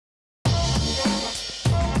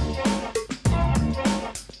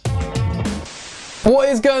What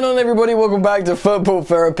is going on, everybody? Welcome back to Football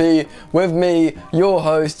Therapy with me, your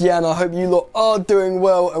host, Jan. I hope you lot are doing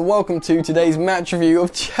well, and welcome to today's match review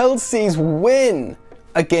of Chelsea's win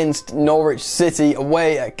against Norwich City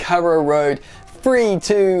away at Carrow Road.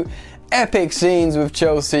 3-2. Epic scenes with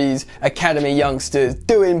Chelsea's academy youngsters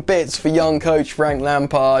doing bits for young coach Frank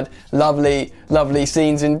Lampard. Lovely, lovely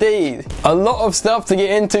scenes indeed. A lot of stuff to get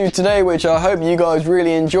into today, which I hope you guys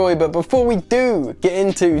really enjoy. But before we do get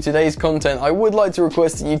into today's content, I would like to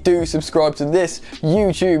request that you do subscribe to this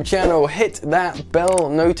YouTube channel. Hit that bell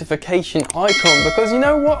notification icon, because you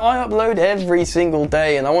know what? I upload every single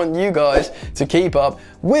day and I want you guys to keep up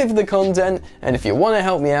with the content. And if you want to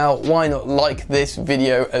help me out, why not like this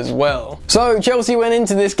video as well? So Chelsea went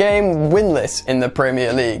into this game winless in the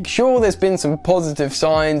Premier League. Sure, there's been some positive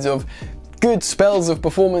signs of good spells of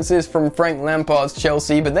performances from Frank Lampard's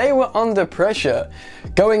Chelsea, but they were under pressure,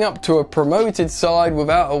 going up to a promoted side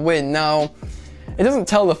without a win. Now, it doesn't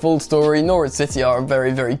tell the full story. Norwich City are a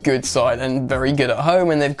very, very good side and very good at home,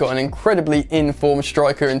 and they've got an incredibly in-form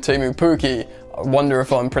striker in Tammy Abraham. I wonder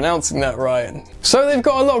if I'm pronouncing that right. So they've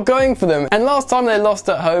got a lot going for them, and last time they lost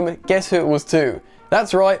at home, guess who it was to?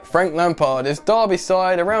 That's right, Frank Lampard, his Derby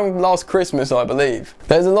side around last Christmas, I believe.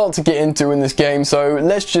 There's a lot to get into in this game, so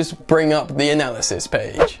let's just bring up the analysis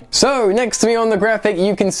page. So, next to me on the graphic,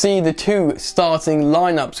 you can see the two starting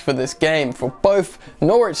lineups for this game for both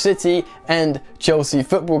Norwich City and Chelsea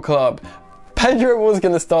Football Club. Pedro was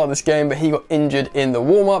going to start this game, but he got injured in the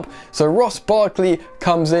warm-up, so Ross Barkley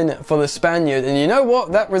comes in for the Spaniard, and you know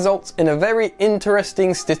what? That results in a very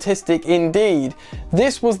interesting statistic indeed.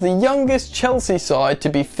 This was the youngest Chelsea side to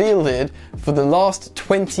be fielded for the last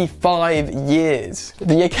 25 years.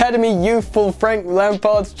 The academy youthful Frank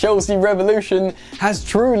Lampard's Chelsea revolution has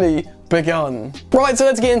truly begun. Right, so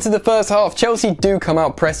let's get into the first half. Chelsea do come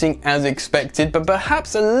out pressing as expected, but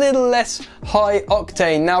perhaps a little less high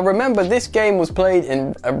octane. Now remember, this game was played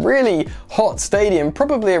in a really hot stadium,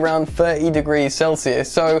 probably around 30 degrees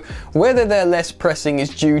Celsius, so whether their less pressing is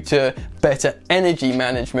due to better energy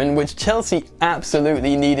management, which Chelsea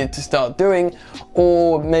absolutely needed to start doing,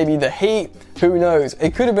 or maybe the heat, who knows?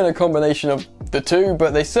 It could have been a combination of the two,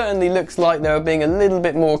 but they certainly looks like they were being a little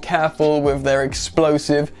bit more careful with their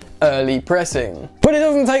explosive early pressing. But it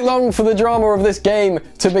doesn't take long for the drama of this game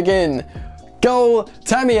to begin. Goal,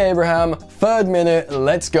 Tammy Abraham, 3rd minute,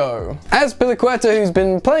 let's go. Azpilicueta, who's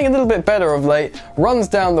been playing a little bit better of late, runs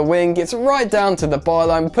down the wing, gets right down to the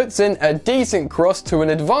byline, puts in a decent cross to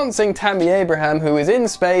an advancing Tammy Abraham, who is in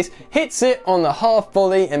space, hits it on the half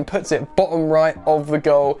volley and puts it bottom right of the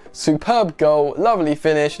goal. Superb goal, lovely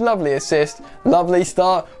finish, lovely assist, lovely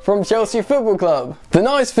start from Chelsea Football Club. The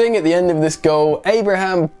nice thing at the end of this goal,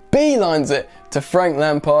 Abraham beelines it to Frank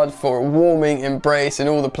Lampard for a warming embrace, and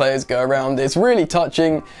all the players go around. It's really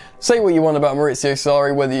touching. Say what you want about Maurizio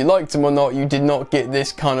Sarri, whether you liked him or not, you did not get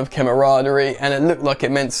this kind of camaraderie, and it looked like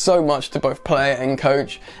it meant so much to both player and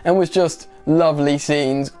coach, and was just lovely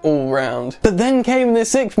scenes all round. But then came the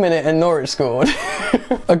 6th minute and Norwich scored.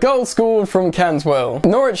 A goal scored from Cantwell.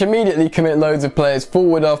 Norwich immediately commit loads of players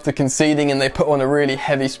forward after conceding, and they put on a really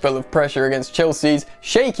heavy spell of pressure against Chelsea's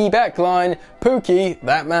shaky backline. Pookie,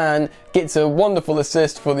 that man, gets a wonderful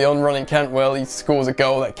assist for the on-running Cantwell. He scores a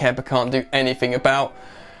goal that Kepa can't do anything about.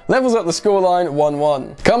 Levels up the scoreline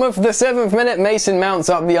 1-1. Coming for the 7th minute, Mason Mount's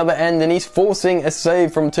up the other end and he's forcing a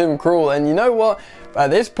save from Tim Krul. And you know what? At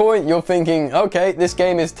this point, you're thinking, okay, this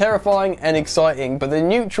game is terrifying and exciting, but the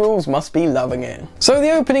neutrals must be loving it. So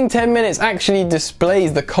the opening 10 minutes actually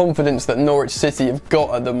displays the confidence that Norwich City have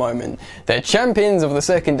got at the moment. They're champions of the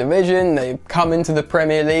 2nd division, they've come into the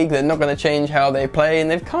Premier League, they're not going to change how they play, and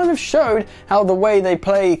they've kind of showed how the way they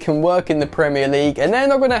play can work in the Premier League, and they're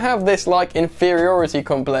not going to have this like inferiority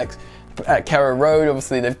complex at Carrow Road.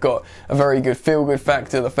 Obviously they've got a very good feel-good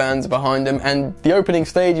factor, the fans behind them, and the opening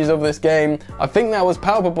stages of this game, I think that was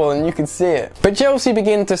palpable and you can see it. But Chelsea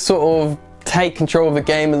begin to sort of take control of the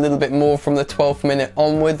game a little bit more from the 12th minute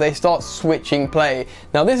onward. They start switching play.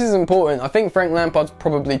 Now this is important. I think Frank Lampard's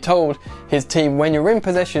probably told his team, when you're in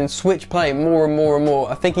possession, switch play more and more and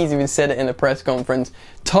more. I think he's even said it in a press conference.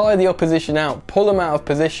 Tire the opposition out, pull them out of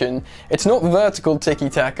position. It's not vertical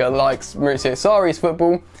tiki-taka like Maurizio Sarri's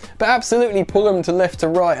football, but absolutely pull them to left to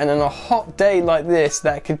right, and on a hot day like this,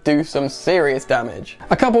 that could do some serious damage.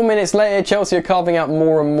 A couple minutes later, Chelsea are carving out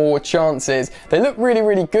more and more chances. They look really,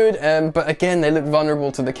 really good, but again, they look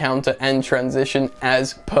vulnerable to the counter and transition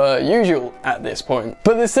as per usual at this point.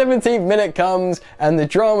 But the 17th minute comes and the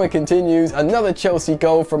drama continues. Another Chelsea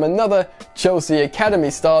goal from another Chelsea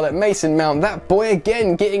Academy star, that Mason Mount. That boy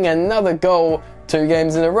again getting another goal 2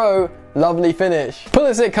 games in a row. Lovely finish.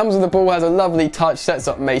 Pulisic comes with the ball, has a lovely touch, sets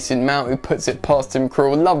up Mason Mount, who puts it past Tim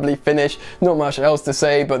Krul. Lovely finish. Not much else to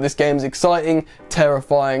say, but this game's exciting,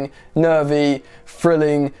 terrifying, nervy,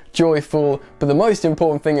 thrilling, joyful. But the most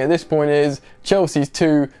important thing at this point is Chelsea's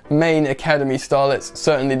two main academy starlets,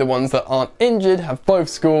 certainly the ones that aren't injured, have both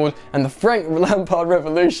scored, and the Frank Lampard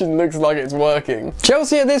revolution looks like it's working.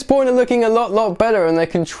 Chelsea at this point are looking a lot better, and they're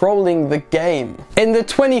controlling the game. In the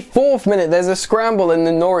 24th minute, there's a scramble in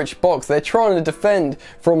the Norwich box. They're trying to defend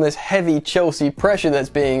from this heavy Chelsea pressure that's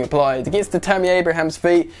being applied. It gets to Tammy Abraham's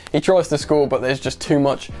feet. He tries to score, but there's just too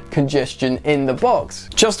much congestion in the box.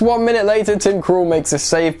 Just 1 minute later, Tim Krul makes a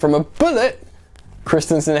save from a bullet.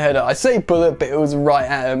 Christensen header. I say bullet, but it was right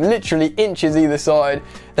at him. Literally inches either side.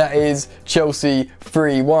 That is Chelsea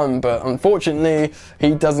 3-1, but unfortunately,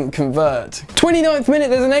 he doesn't convert. 29th minute,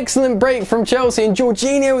 there's an excellent break from Chelsea, and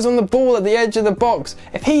Jorginho is on the ball at the edge of the box.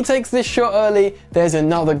 If he takes this shot early, there's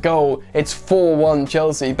another goal. It's 4-1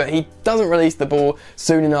 Chelsea, but he doesn't release the ball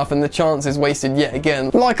soon enough, and the chance is wasted yet again.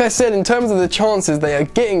 Like I said, in terms of the chances they are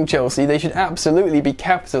getting Chelsea, they should absolutely be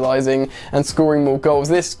capitalising and scoring more goals.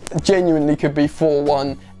 This genuinely could be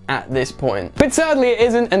 4-1 at this point. But sadly it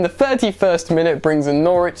isn't, and the 31st minute brings a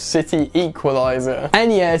Norwich City equaliser.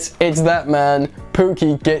 And yes, it's that man.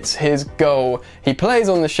 Pukki gets his goal. He plays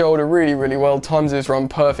on the shoulder really well, times his run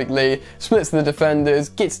perfectly, splits the defenders,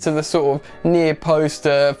 gets to the sort of near post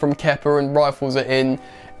from Kepa and rifles it in.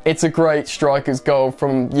 It's a great striker's goal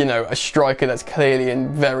from, you know, a striker that's clearly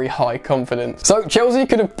in very high confidence. So Chelsea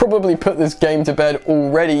could have probably put this game to bed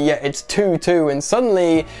already, yet it's 2-2, and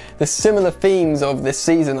suddenly the similar themes of this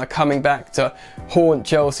season are coming back to haunt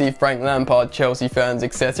Chelsea, Frank Lampard, Chelsea fans,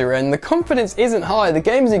 etc. And the confidence isn't high. The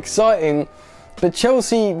game's exciting, but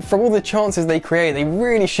Chelsea, from all the chances they create, they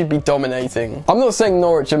really should be dominating. I'm not saying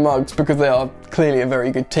Norwich are mugs, because they are clearly a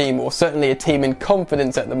very good team, or certainly a team in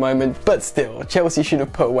confidence at the moment, but still, Chelsea should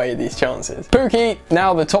have put away these chances. Pukki,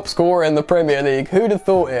 now the top scorer in the Premier League, who'd have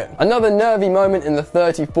thought it? Another nervy moment in the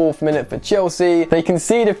 34th minute for Chelsea. They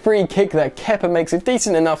concede a free kick that Kepa makes a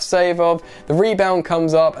decent enough save of. The rebound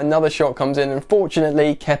comes up, another shot comes in, and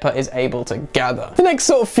fortunately, Kepa is able to gather. The next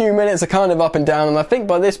sort of few minutes are kind of up and down, and I think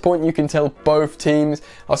by this point you can tell both teams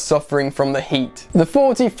are suffering from the heat. The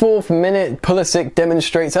 44th minute, Pulisic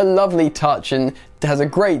demonstrates a lovely touch and has a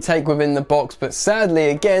great take within the box, but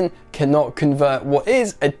sadly again cannot convert what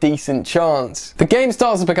is a decent chance. The game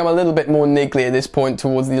starts to become a little bit more niggly at this point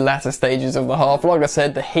towards the latter stages of the half. Like I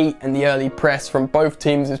said, the heat and the early press from both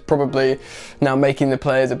teams is probably now making the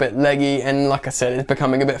players a bit leggy, and like I said, it's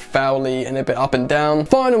becoming a bit foul-y and a bit up and down.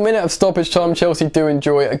 Final minute of stoppage time, Chelsea do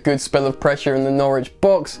enjoy a good spell of pressure in the Norwich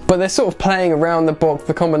box, but they're sort of playing around the box,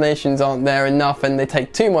 the combinations aren't there enough, and they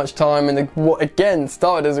take too much time, and what again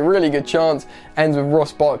started as a really good chance ends with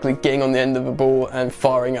Ross Barkley getting on the end of the ball and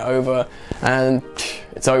firing it over, and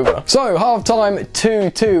it's over. So half-time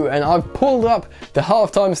 2-2, and I've pulled up the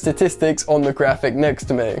half-time statistics on the graphic next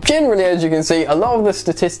to me. Generally, as you can see, a lot of the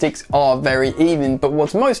statistics are very even, but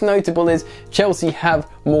what's most notable is Chelsea have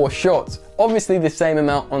more shots. Obviously the same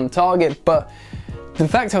amount on target, but the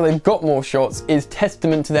fact how they've got more shots is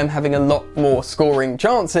testament to them having a lot more scoring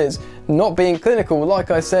chances. Not being clinical, like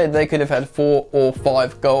I said, they could have had 4 or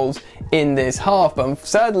 5 goals in this half, but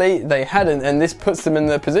sadly they hadn't, and this puts them in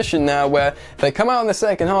the position now where they come out in the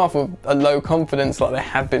second half with a low confidence like they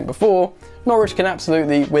have been before. Norwich can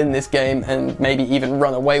absolutely win this game and maybe even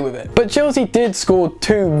run away with it. But Chelsea did score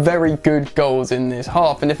 2 very good goals in this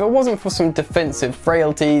half, and if it wasn't for some defensive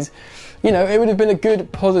frailties, you know, it would have been a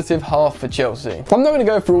good positive half for Chelsea. I'm not going to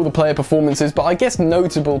go through all the player performances, but I guess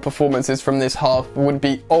notable performances from this half would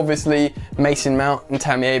be obviously Mason Mount and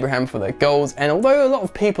Tammy Abraham for their goals, and although a lot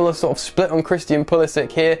of people are sort of split on Christian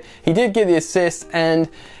Pulisic here, he did get the assist, and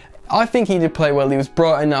I think he did play well. He was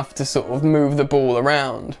bright enough to sort of move the ball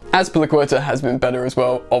around. Azpilicueta has been better as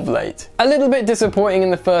well of late. A little bit disappointing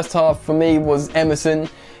in the first half for me was Emerson.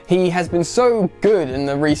 He has been so good in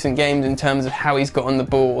the recent games in terms of how he's got on the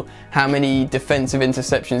ball, how many defensive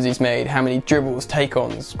interceptions he's made, how many dribbles,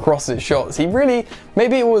 take-ons, crosses, shots. He really,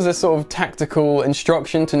 maybe it was a sort of tactical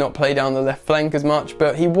instruction to not play down the left flank as much,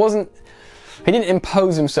 but he didn't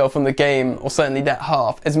impose himself on the game, or certainly that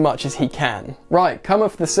half, as much as he can. Right, come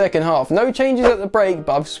off the second half. No changes at the break,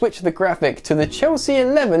 but I've switched the graphic to the Chelsea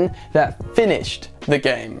 11 that finished the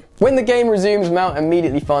game. When the game resumes, Mount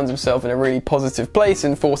immediately finds himself in a really positive place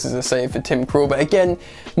and forces a save for Tim Krul, but again,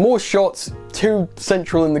 more shots, too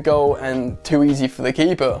central in the goal and too easy for the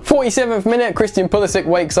keeper. 47th minute, Christian Pulisic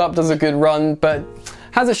wakes up, does a good run, but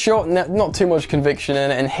has a shot, not too much conviction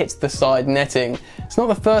in it, and hits the side netting. It's not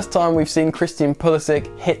the first time we've seen Christian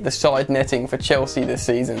Pulisic hit the side netting for Chelsea this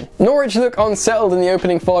season. Norwich look unsettled in the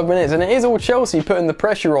opening 5 minutes, and it is all Chelsea putting the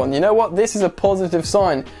pressure on. You know what? This is a positive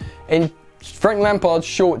sign. In Frank Lampard's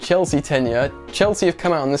short Chelsea tenure, Chelsea have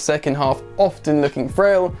come out in the second half often looking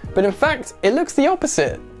frail, but in fact, it looks the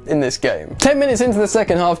opposite in this game. 10 minutes into the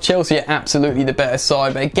second half, Chelsea are absolutely the better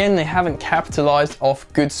side, but again, they haven't capitalised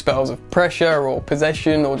off good spells of pressure or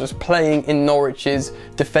possession or just playing in Norwich's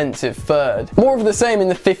defensive third. More of the same in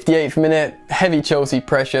the 58th minute, heavy Chelsea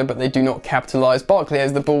pressure, but they do not capitalise. Barkley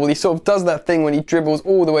has the ball, he sort of does that thing when he dribbles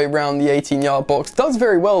all the way around the 18-yard box, does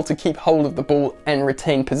very well to keep hold of the ball and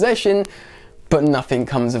retain possession, but nothing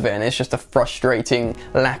comes of it, and it's just a frustrating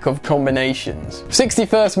lack of combinations.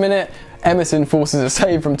 61st minute, Emerson forces a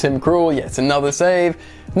save from Tim Krul, yet another save.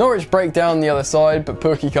 Norwich break down the other side, but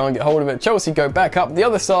Pukki can't get hold of it. Chelsea go back up the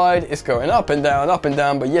other side, it's going up and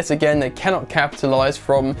down, but yet again they cannot capitalise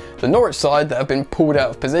from the Norwich side that have been pulled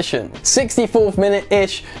out of position. 64th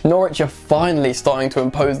minute-ish, Norwich are finally starting to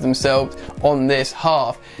impose themselves on this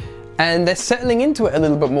half, and they're settling into it a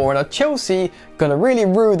little bit more, and are Chelsea gonna really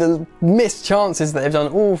rue the missed chances that they've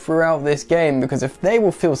done all throughout this game, because if they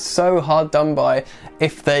will feel so hard done by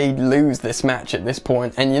if they lose this match at this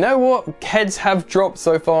point. And you know what? Heads have dropped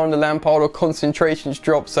so far under Lampard, or concentrations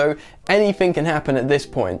dropped, so anything can happen at this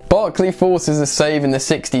point. Barkley forces a save in the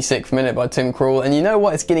 66th minute by Tim Krul, and you know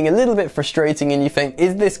what? It's getting a little bit frustrating, and you think,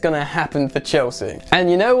 is this gonna happen for Chelsea? And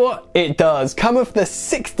you know what? It does. Cometh the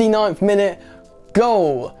 69th minute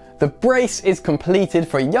goal. The brace is completed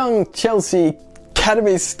for young Chelsea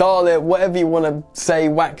Canaries starlet, whatever you want to say,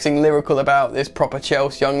 waxing lyrical about this proper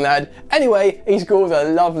Chelsea young lad. Anyway, he scores a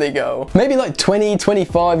lovely goal. Maybe like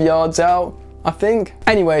 20-25 yards out, I think.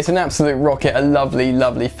 Anyway, it's an absolute rocket, a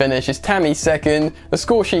lovely finish. It's Tammy's second. The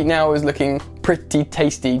score sheet now is looking pretty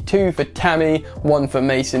tasty. 2 for Tammy, 1 for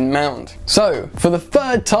Mason Mount. So, for the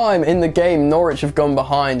third time in the game, Norwich have gone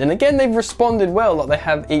behind, and again they've responded well like they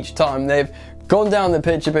have each time. They've gone down the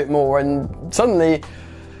pitch a bit more, and suddenly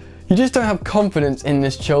you just don't have confidence in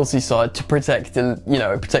this Chelsea side to protect the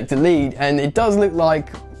lead, and it does look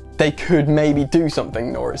like they could maybe do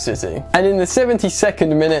something, Norwich City. And in the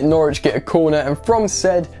 72nd minute, Norwich get a corner, and from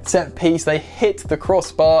said set piece they hit the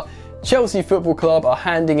crossbar. Chelsea Football Club are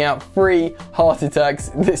handing out free heart attacks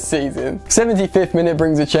this season. 75th minute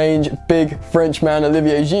brings a change. Big Frenchman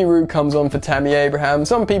Olivier Giroud comes on for Tammy Abraham.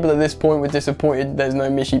 Some people at this point were disappointed there's no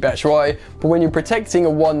Michy Batshuayi, but when you're protecting a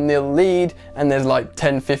 1-0 lead and there's like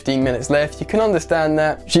 10-15 minutes left, you can understand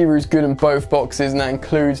that. Giroud's good in both boxes, and that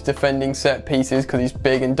includes defending set pieces because he's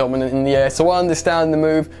big and dominant in the air. So I understand the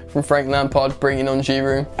move from Frank Lampard bringing on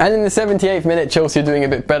Giroud. And in the 78th minute, Chelsea are doing a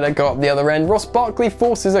bit better, go up the other end. Ross Barkley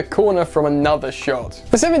forces a corner from another shot.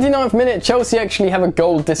 The 79th minute, Chelsea actually have a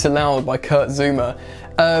goal disallowed by Kurt Zouma.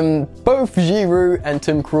 Both Giroud and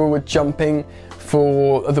Tim Krul were jumping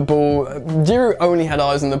for the ball. Giroud only had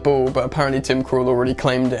eyes on the ball, but apparently Tim Krul already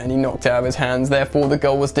claimed it and he knocked it out of his hands, therefore the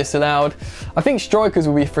goal was disallowed. I think strikers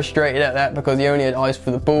will be frustrated at that because he only had eyes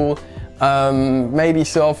for the ball. Maybe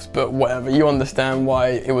soft, but whatever, you understand why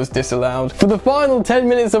it was disallowed. For the final 10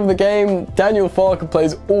 minutes of the game, Daniel Farke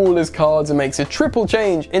plays all his cards and makes a triple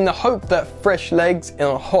change in the hope that fresh legs on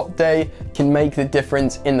a hot day can make the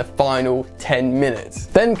difference in the final 10 minutes.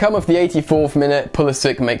 Then cometh the 84th minute,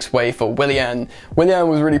 Pulisic makes way for Willian. Willian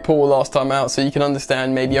was really poor last time out, so you can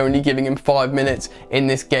understand maybe only giving him 5 minutes in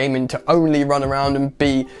this game and to only run around and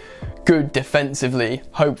be good defensively,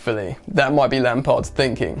 hopefully. That might be Lampard's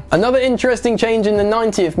thinking. Another interesting change in the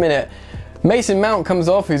 90th minute. Mason Mount comes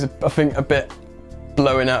off, who's I think a bit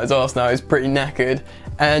blowing out his arse now, he's pretty knackered,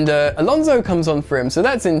 and Alonso comes on for him, so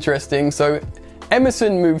that's interesting. So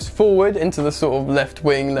Emerson moves forward into the sort of left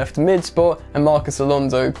wing, left mid spot, and Marcus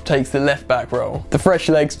Alonso takes the left back role. The fresh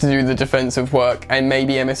legs to do the defensive work, and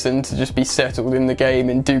maybe Emerson to just be settled in the game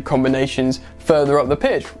and do combinations further up the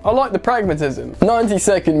pitch. I like the pragmatism.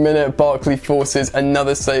 92nd minute, Barkley forces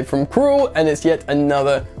another save from Krul, and it's yet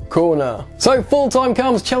another corner. So full time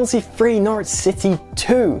comes, Chelsea 3, Norwich City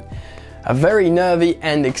 2. A very nervy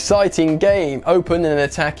and exciting game, open and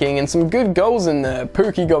attacking, and some good goals in there.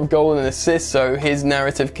 Pukki got a goal and an assist, so his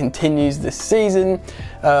narrative continues this season.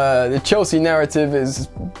 The Chelsea narrative is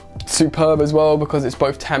superb as well because it's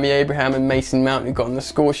both Tammy Abraham and Mason Mount who got on the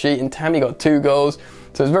score sheet, and Tammy got 2 goals.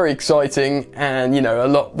 So it's very exciting, and you know, a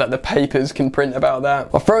lot that the papers can print about that.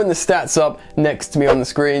 I've thrown the stats up next to me on the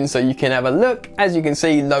screen so you can have a look. As you can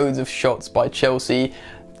see, loads of shots by Chelsea.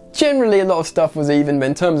 generally a lot of stuff was even, but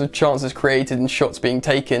in terms of chances created and shots being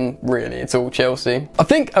taken, really, it's all Chelsea. I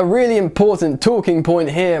think a really important talking point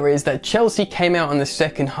here is that Chelsea came out in the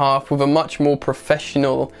second half with a much more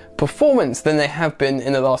professional performance than they have been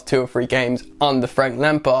in the last 2 or 3 games under Frank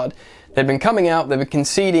Lampard. They've been coming out, they've been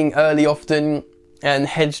conceding early often, and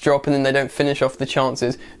heads drop, and then they don't finish off the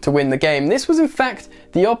chances to win the game. This was in fact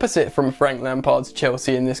the opposite from Frank Lampard's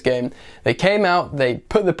Chelsea in this game. They came out, they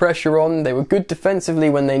put the pressure on, they were good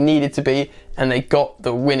defensively when they needed to be, and they got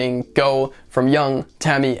the winning goal from young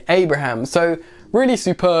Tammy Abraham. So really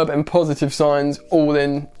superb and positive signs all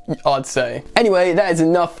in, I'd say. Anyway, that is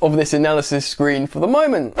enough of this analysis screen for the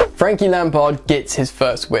moment. Frankie Lampard gets his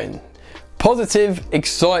first win. Positive,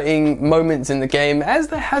 exciting moments in the game, as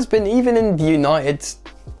there has been even in the United's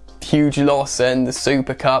huge loss and the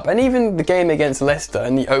Super Cup, and even the game against Leicester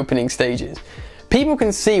in the opening stages. People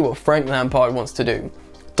can see what Frank Lampard wants to do.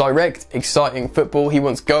 Direct, exciting football. He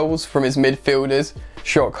wants goals from his midfielders,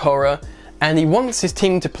 shock horror, and he wants his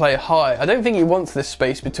team to play high. I don't think he wants the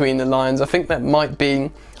space between the lines. I think that might be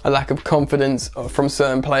a lack of confidence from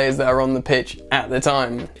certain players that are on the pitch at the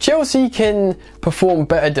time. Chelsea can perform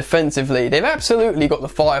better defensively. They've absolutely got the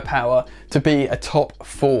firepower to be a top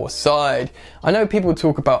 4 side. I know people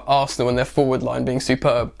talk about Arsenal and their forward line being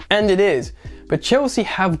superb, and it is. But Chelsea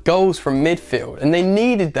have goals from midfield, and they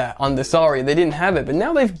needed that under Sarri. They didn't have it, but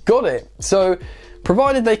now they've got it. So,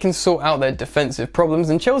 provided they can sort out their defensive problems,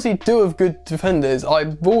 and Chelsea do have good defenders.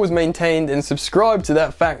 I've always maintained and subscribed to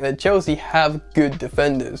that fact that Chelsea have good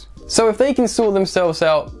defenders. So if they can sort themselves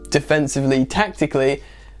out defensively, tactically,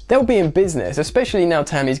 they'll be in business, especially now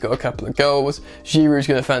Tammy's got a couple of goals. Giroud's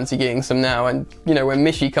going to fancy getting some now, and you know, when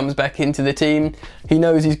Michy comes back into the team, he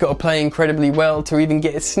knows he's got to play incredibly well to even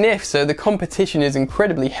get a sniff, so the competition is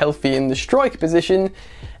incredibly healthy in the striker position,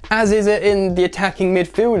 as is it in the attacking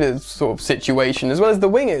midfielders sort of situation, as well as the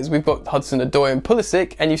wingers. We've got Hudson-Odoi and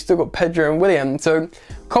Pulisic, and you've still got Pedro and William, so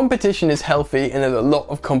competition is healthy and there's a lot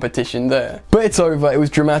of competition there. But it's over, it was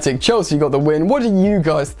dramatic. Chelsea got the win. What do you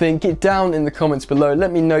guys think? Get down in the comments below.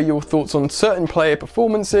 Let me know your thoughts on certain player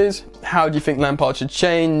performances. How do you think Lampard should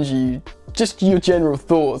change? Just your general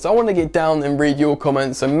thoughts. I want to get down and read your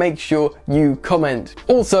comments, so make sure you comment.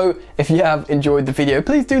 Also, if you have enjoyed the video,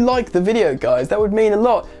 please do like the video, guys. That would mean a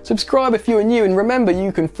lot. Subscribe if you are new, and remember,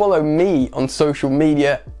 you can follow me on social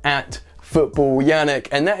media at Football Yannick,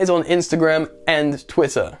 and that is on Instagram and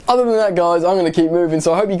Twitter. Other than that, guys, I'm going to keep moving,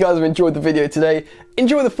 so I hope you guys have enjoyed the video today.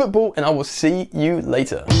 Enjoy the football, and I will see you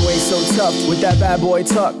later. You ain't so tough with that bad boy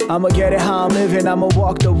tuck. I'ma get it how I'm living, I'ma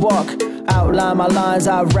walk the walk. Outline my lines,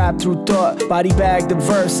 I rap through thought. Body bag the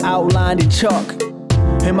verse, outlined in chalk.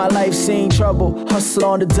 In my life seen trouble, hustle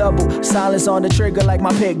on the double. Silence on the trigger like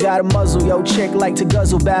my pick got a muzzle. Yo chick like to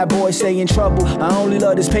guzzle, bad boy stay in trouble. I only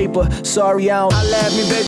love this paper, sorry I don't. I laugh me bitch.